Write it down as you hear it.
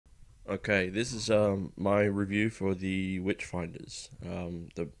Okay, this is my review for the Witchfinders,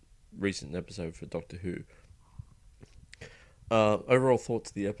 the recent episode for Doctor Who. Overall thoughts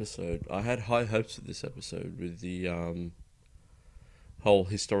of the episode. I had high hopes for this episode with the whole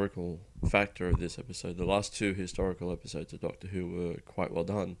historical factor of this episode. The last two historical episodes of Doctor Who were quite well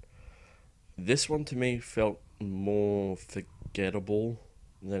done. This one to me felt more forgettable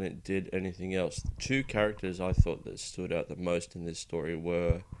than it did anything else. Two characters I thought that stood out the most in this story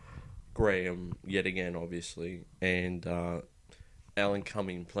were Graham, yet again, obviously, and Alan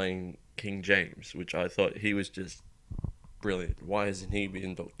Cumming playing King James, which I thought he was just brilliant. Why hasn't he been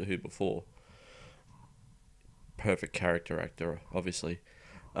in Doctor Who before? Perfect character actor, obviously.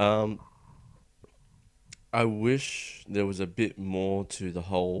 Um, I wish there was a bit more to the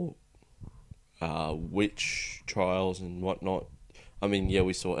whole witch trials and whatnot. I mean, yeah,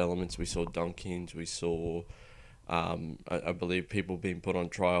 we saw elements, we saw Dunkins, we saw, I believe, people being put on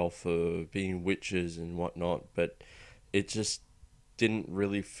trial for being witches and whatnot, but it just didn't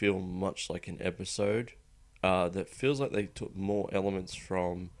really feel much like an episode. That feels like they took more elements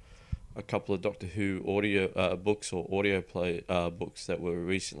from a couple of Doctor Who audio books or audio play books that were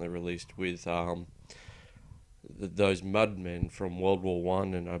recently released with those mudmen from World War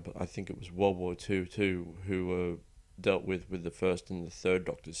One and I think it was World War Two too, who were dealt with the first and the third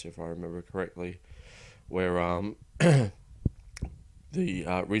Doctors, if I remember correctly, where the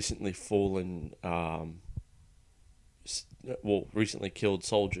recently fallen recently killed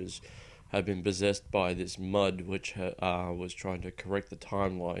soldiers have been possessed by this mud, which was trying to correct the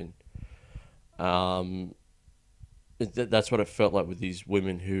timeline. Um, that's what it felt like with these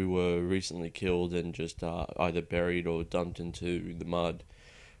women who were recently killed and just either buried or dumped into the mud,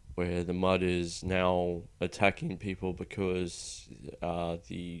 where the mud is now attacking people because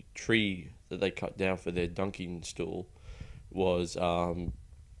the tree that they cut down for their dunking stool was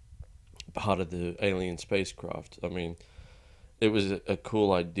part of the alien spacecraft. I mean, it was a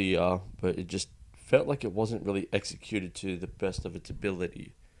cool idea, but it just felt like it wasn't really executed to the best of its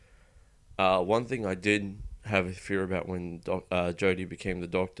ability. One thing I did have a fear about when Jodie became the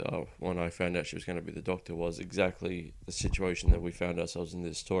Doctor, when I found out she was going to be the Doctor, was exactly the situation that we found ourselves in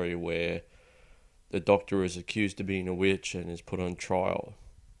this story, where the Doctor is accused of being a witch and is put on trial.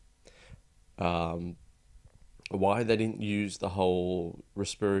 Um, why they didn't use the whole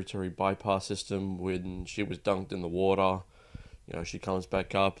respiratory bypass system when she was dunked in the water. You know, she comes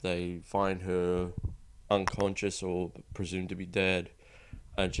back up, they find her unconscious or presumed to be dead,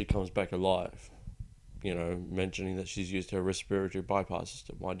 and she comes back alive. You know, mentioning that she's used her respiratory bypass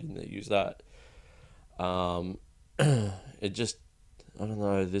system. Why didn't they use that? Um, it just, I don't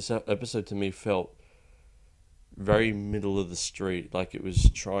know, this episode to me felt very middle of the street, like it was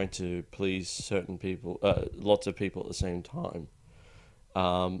trying to please certain people, lots of people at the same time.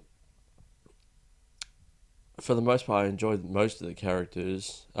 Um, for the most part, I enjoyed most of the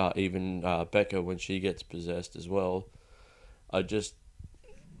characters, even Becca when she gets possessed as well. I just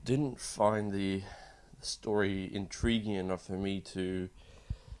didn't find the story intriguing enough for me to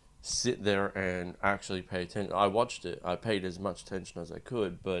sit there and actually pay attention. I watched it, I paid as much attention as I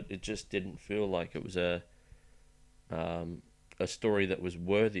could, but it just didn't feel like it was um, a story that was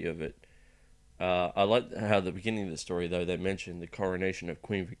worthy of it. I like how at the beginning of the story, though, they mentioned the coronation of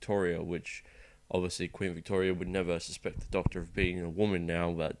Queen Victoria, which obviously Queen Victoria would never suspect the Doctor of being a woman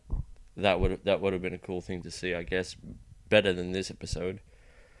now, but that would have been a cool thing to see, I guess, better than this episode.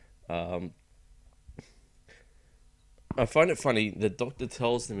 Um, I find it funny the Doctor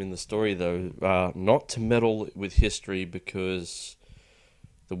tells them in the story, though, not to meddle with history because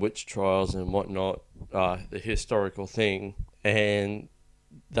the witch trials and whatnot are the historical thing, and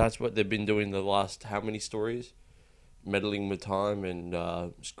that's what they've been doing the last how many stories? Meddling with time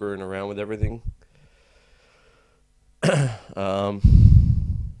and screwing around with everything. Um,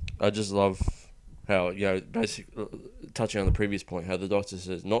 I just love how, basically, touching on the previous point, how the Doctor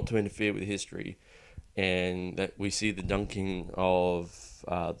says not to interfere with history, and that we see the dunking of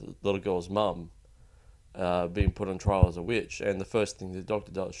the little girl's mum being put on trial as a witch, and the first thing the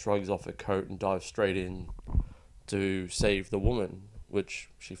Doctor does, shrugs off her coat and dives straight in to save the woman, which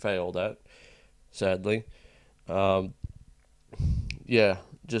she failed at, sadly. Um, yeah,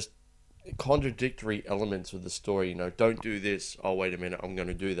 just contradictory elements of the story. You know, don't do this. Oh, wait a minute, I'm going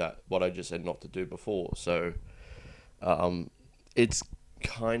to do that. What I just said not to do before. So, um, it's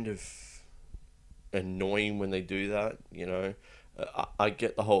kind of annoying when they do that. You know, I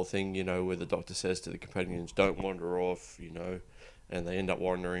get the whole thing. You know, where the Doctor says to the companions, "Don't wander off." You know, and they end up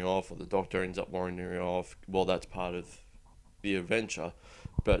wandering off, or the Doctor ends up wandering off. Well, that's part of the adventure.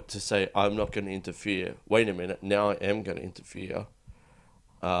 But to say I'm not going to interfere. Wait a minute, now I am going to interfere.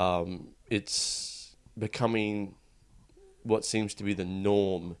 It's becoming what seems to be the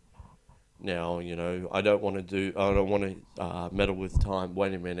norm now. I don't want to meddle with time.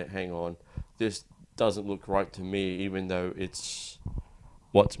 Wait a minute, hang on. This doesn't look right to me, even though it's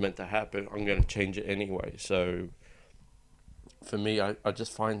what's meant to happen. I'm going to change it anyway. So for me, I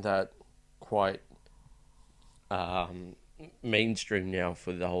just find that quite mainstream now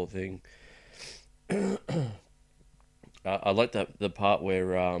for the whole thing. I like the part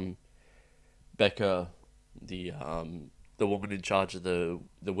where Becca, the woman in charge of the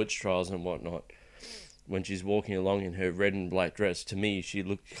witch trials and whatnot, when she's walking along in her red and black dress, to me she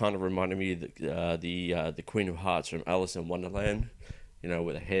kind of reminded me of the Queen of Hearts from Alice in Wonderland.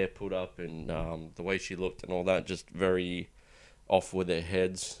 With her hair put up and the way she looked and all that, just very off with their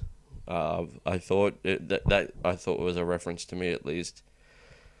heads. I thought that I thought was a reference to me, at least.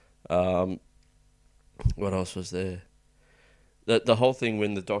 What else was there? The whole thing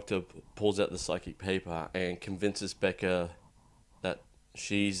when the Doctor pulls out the psychic paper and convinces Becca that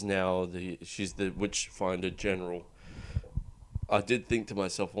she's the Witchfinder General. I did think to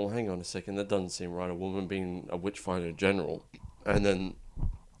myself, well, hang on a second, that doesn't seem right. A woman being a Witchfinder General. And then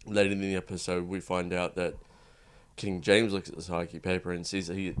later in the episode, we find out that King James looks at the psychic paper and sees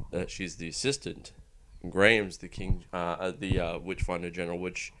that she's the assistant. Graham's the Witchfinder General,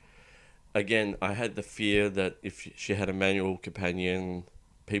 which, again, I had the fear that if she had a male companion,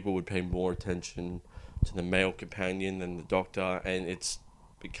 people would pay more attention to the male companion than the Doctor, and it's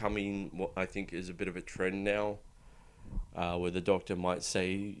becoming what I think is a bit of a trend now, where the Doctor might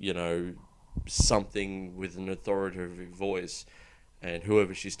say, something with an authoritative voice, and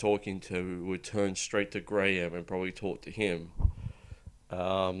whoever she's talking to would turn straight to Graham and probably talk to him.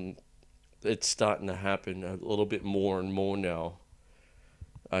 It's starting to happen a little bit more and more now,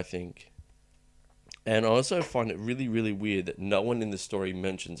 I think. And I also find it really, really weird that no one in the story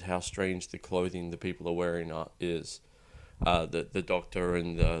mentions how strange the clothing the people are wearing is. The Doctor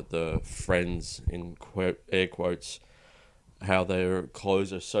and the friends, in air quotes, how their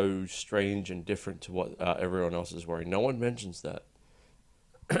clothes are so strange and different to what everyone else is wearing. No one mentions that.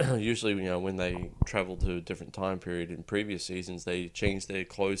 Usually, when they travel to a different time period in previous seasons, they change their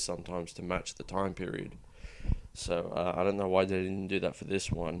clothes sometimes to match the time period. So I don't know why they didn't do that for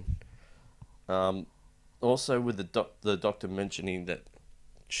this one. Also, with the Doctor mentioning that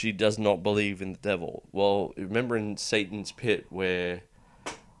she does not believe in the devil. Well, remember in Satan's Pit where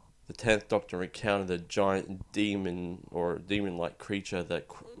the 10th Doctor encountered a giant demon or demon-like creature that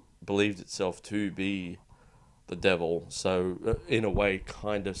believed itself to be the devil. So, in a way,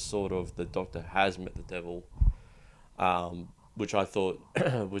 kind of, sort of, the Doctor has met the devil, which I thought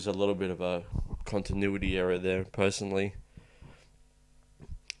was a little bit of a continuity error there, personally.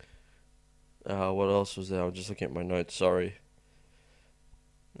 What else was there? I'm just looking at my notes, sorry.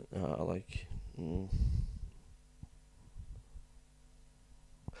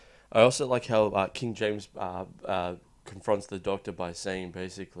 I also like how King James confronts the Doctor by saying,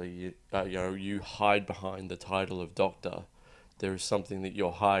 basically, you hide behind the title of Doctor. There is something that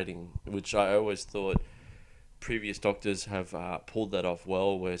you're hiding, which I always thought previous Doctors have pulled that off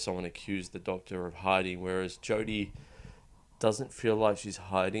well, where someone accused the Doctor of hiding, whereas Jodie doesn't feel like she's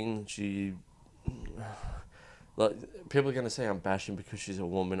hiding. People are going to say I'm bashing because she's a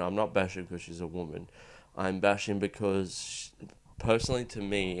woman. I'm not bashing because she's a woman. I'm bashing because, personally to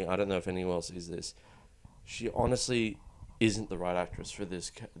me, I don't know if anyone else sees this, she honestly isn't the right actress for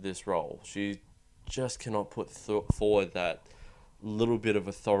this role. She just cannot put forward that little bit of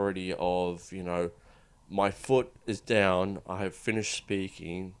authority of, my foot is down, I have finished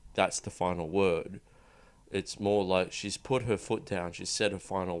speaking, that's the final word. It's more like she's put her foot down, she's said her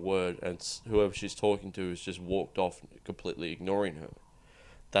final word, and whoever she's talking to has just walked off, completely ignoring her.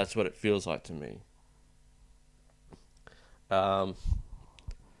 That's what it feels like to me. What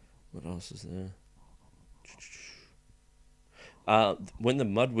else is there? When the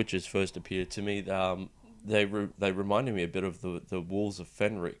Mud Witches first appeared to me, they reminded me a bit of the Wolves of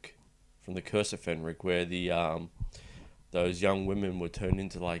Fenric, from the Curse of Fenric, where those young women were turned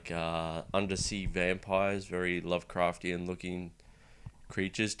into undersea vampires, very Lovecraftian looking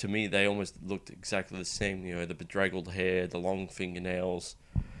creatures. To me, they almost looked exactly the same. The bedraggled hair, the long fingernails.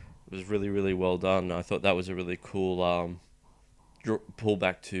 It was really, really well done. I thought that was a really cool pull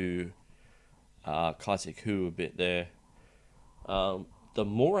back to classic Who a bit there. The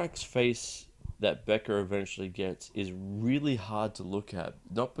Morax face that Becca eventually gets is really hard to look at,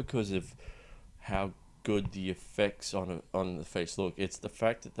 not because of how good the effects on the face look. It's the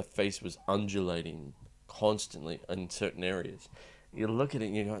fact that the face was undulating constantly in certain areas. You look at it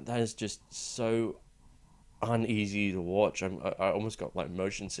and you go, that is just so uneasy to watch. I almost got like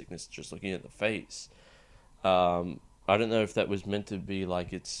motion sickness just looking at the face. I don't know if that was meant to be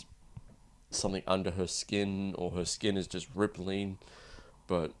like it's something under her skin or her skin is just rippling,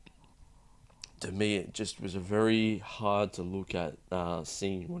 but to me it just was a very hard to look at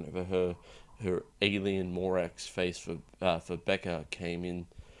scene whenever her alien Morax face for Becca came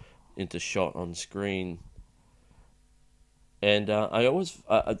into shot on screen. And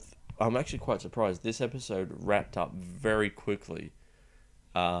I'm actually quite surprised this episode wrapped up very quickly.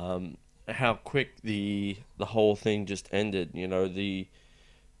 How quick the whole thing just ended. You know, the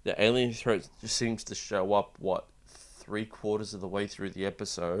alien threat just seems to show up, what, 3/4 of the way through the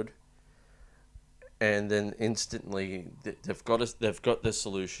episode, and then instantly they've got the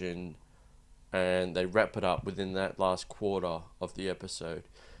solution, and they wrap it up within that last quarter of the episode.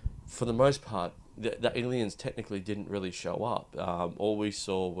 For the most part, the aliens technically didn't really show up. All we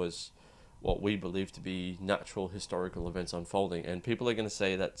saw was what we believe to be natural historical events unfolding, and people are going to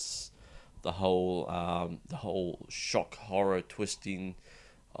say that's the whole shock horror twisting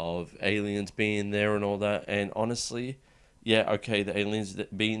of aliens being there and all that. And honestly, yeah, okay, the aliens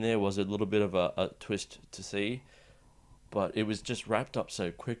being there was a little bit of a twist to see, but it was just wrapped up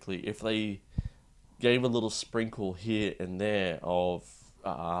so quickly. If they gave a little sprinkle here and there of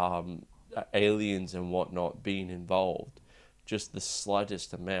aliens and whatnot being involved, just the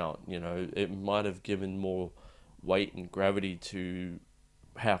slightest amount, you know, it might have given more weight and gravity to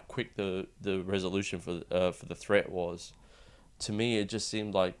how quick the resolution for the threat was. To me, it just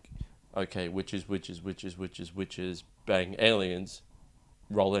seemed like, okay, witches, bang, aliens,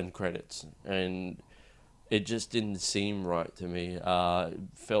 roll in credits, and it just didn't seem right to me. It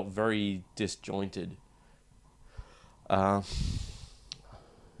felt very disjointed. Uh,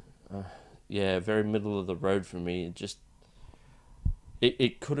 yeah, very middle of the road for me.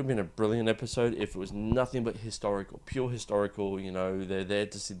 It could have been a brilliant episode if it was nothing but historical, pure historical. You know, they're there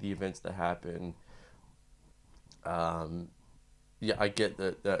to see the events that happen. Um, yeah, I get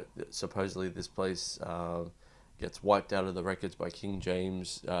that supposedly this place gets wiped out of the records by King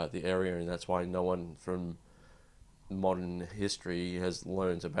James, the area, and that's why no one from modern history has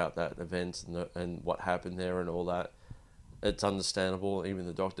learned about that event and what happened there and all that. It's understandable. Even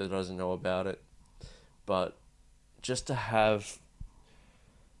the Doctor doesn't know about it, but just to have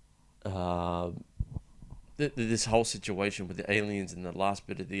uh, this whole situation with the aliens in the last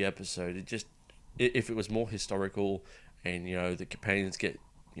bit of the episode, if it was more historical, and you know the companions get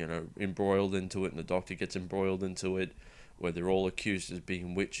embroiled into it, and the Doctor gets embroiled into it, where they're all accused of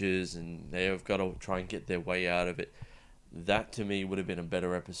being witches, and they've got to try and get their way out of it. That to me would have been a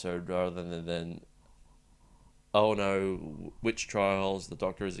better episode rather than oh no, witch trials. The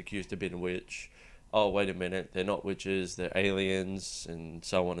Doctor is accused of being a witch. Oh wait a minute, they're not witches, they're aliens, and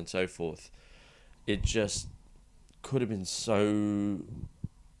so on and so forth. It just could have been so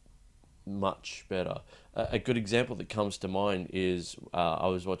much better. A good example that comes to mind is I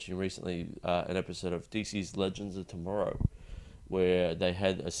was watching recently an episode of DC's Legends of Tomorrow, where they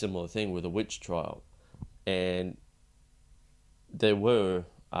had a similar thing with a witch trial, and there were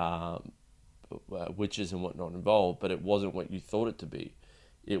witches and whatnot involved, but it wasn't what you thought it to be.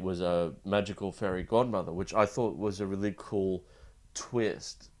 It was a magical fairy godmother, which I thought was a really cool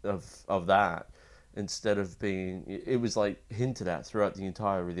twist of that. Instead of being, it was like hinted at throughout the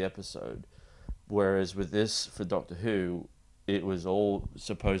entire of the episode. Whereas with this, for Doctor Who, it was all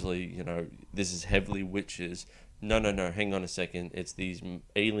supposedly, this is heavily witches. No, hang on a second. It's these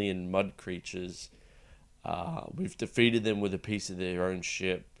alien mud creatures. We've defeated them with a piece of their own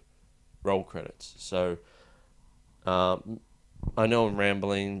ship. Roll credits. So, I know I'm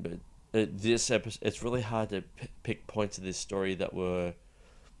rambling, but this episode, it's really hard to pick points of this story that were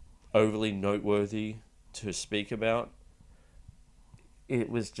overly noteworthy to speak about. It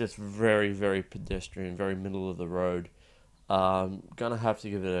was just very, very pedestrian, very middle of the road. Gonna have to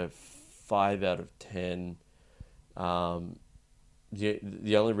give it a 5 out of 10.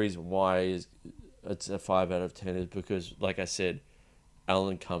 The only reason why is it's a 5 out of 10 is because, like I said,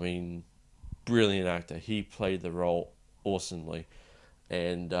 Alan Cumming, brilliant actor. He played the role awesomely,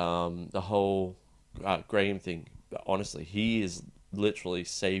 and the whole Graham thing. Honestly, he is literally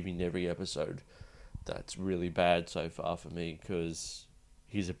saving every episode that's really bad so far for me, because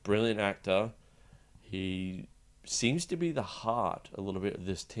he's a brilliant actor. He seems to be the heart a little bit of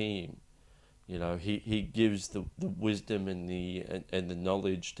this team. He gives the wisdom and the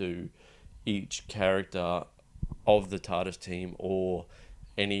knowledge to each character of the TARDIS team, or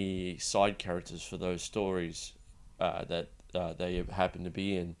any side characters for those stories that they happen to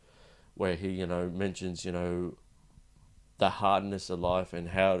be in, where he mentions the hardness of life and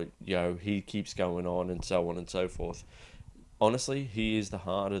how he keeps going on and so on and so forth. Honestly, he is the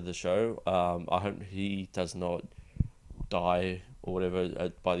heart of the show. I hope he does not die or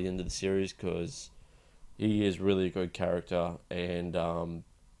whatever by the end of the series, because he is really a good character, and I'm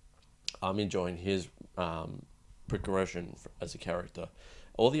enjoying his progression as a character.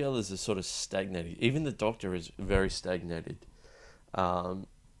 All the others are sort of stagnated. Even the Doctor is very stagnated.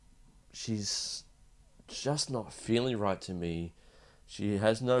 She's just not feeling right to me. She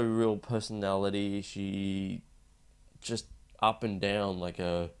has no real personality. She just up and down like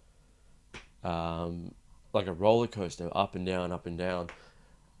a roller coaster, up and down, up and down.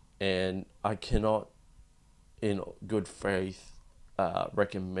 And I cannot, in good faith,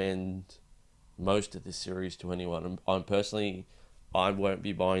 recommend most of this series to anyone. I'm personally, I won't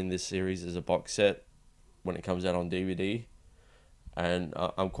be buying this series as a box set when it comes out on DVD. And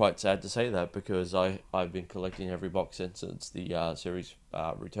I'm quite sad to say that, because I've been collecting every box set since the series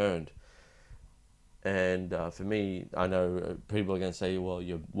returned. And for me, I know people are going to say, well,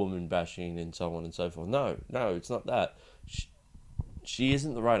 you're woman bashing and so on and so forth. No, it's not that. She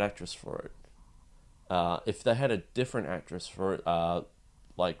isn't the right actress for it. If they had a different actress for it,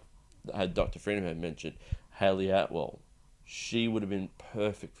 like had Dr. Freedom had mentioned, Hayley Atwell, she would have been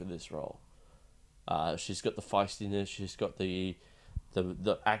perfect for this role. She's got the feistiness, she's got the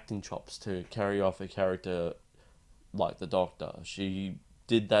acting chops to carry off a character like the Doctor. She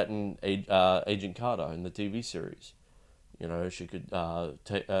did that in Agent Carter in the TV series. She could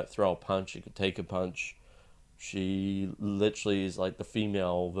throw a punch, she could take a punch. She literally is like the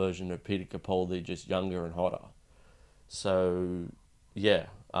female version of Peter Capaldi, just younger and hotter. So, yeah,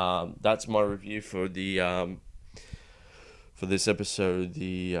 that's my review for the for this episode.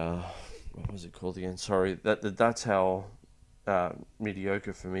 The what was it called again? Sorry, that's how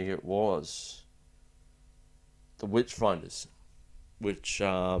mediocre for me it was. The Witchfinders, which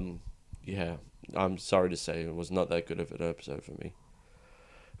yeah, I'm sorry to say it was not that good of an episode for me.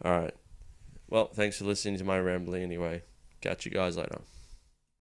 All right. Well, thanks for listening to my rambling anyway. Catch you guys later.